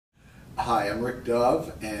Hi, I'm Rick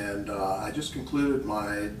Dove, and I just concluded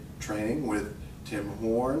my training with Tim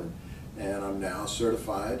Horn, and I'm now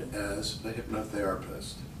certified as a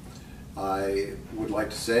hypnotherapist. I would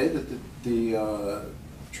like to say that the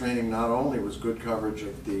training not only was good coverage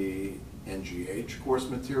of the NGH course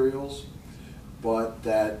materials, but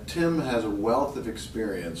that Tim has a wealth of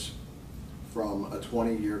experience from a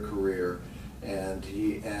 20-year career, and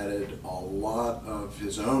he added a lot of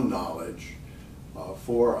his own knowledge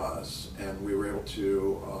for us, and we were able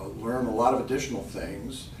to learn a lot of additional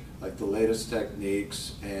things like the latest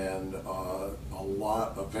techniques and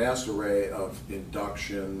a vast array of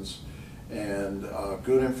inductions and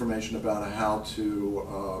good information about how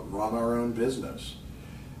to run our own business.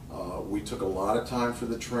 We took a lot of time for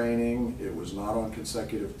the training. It was not on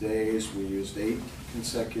consecutive days. We used 8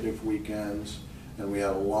 consecutive weekends, and we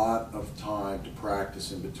had a lot of time to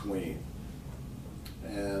practice in between.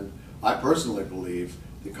 And I personally believe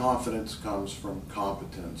the confidence comes from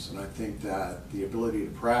competence, and I think that the ability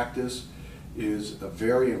to practice is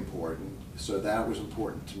very important, so that was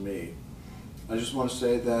important to me. I just want to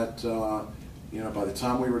say that by the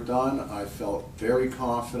time we were done, I felt very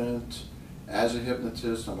confident as a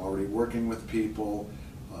hypnotist. I'm already working with people.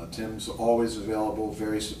 Tim's always available,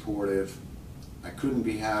 very supportive. I couldn't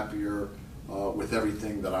be happier with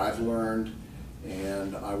everything that I've learned,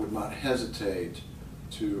 and I would not hesitate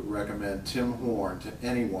to recommend Tim Horn to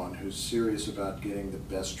anyone who's serious about getting the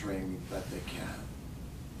best training that they can.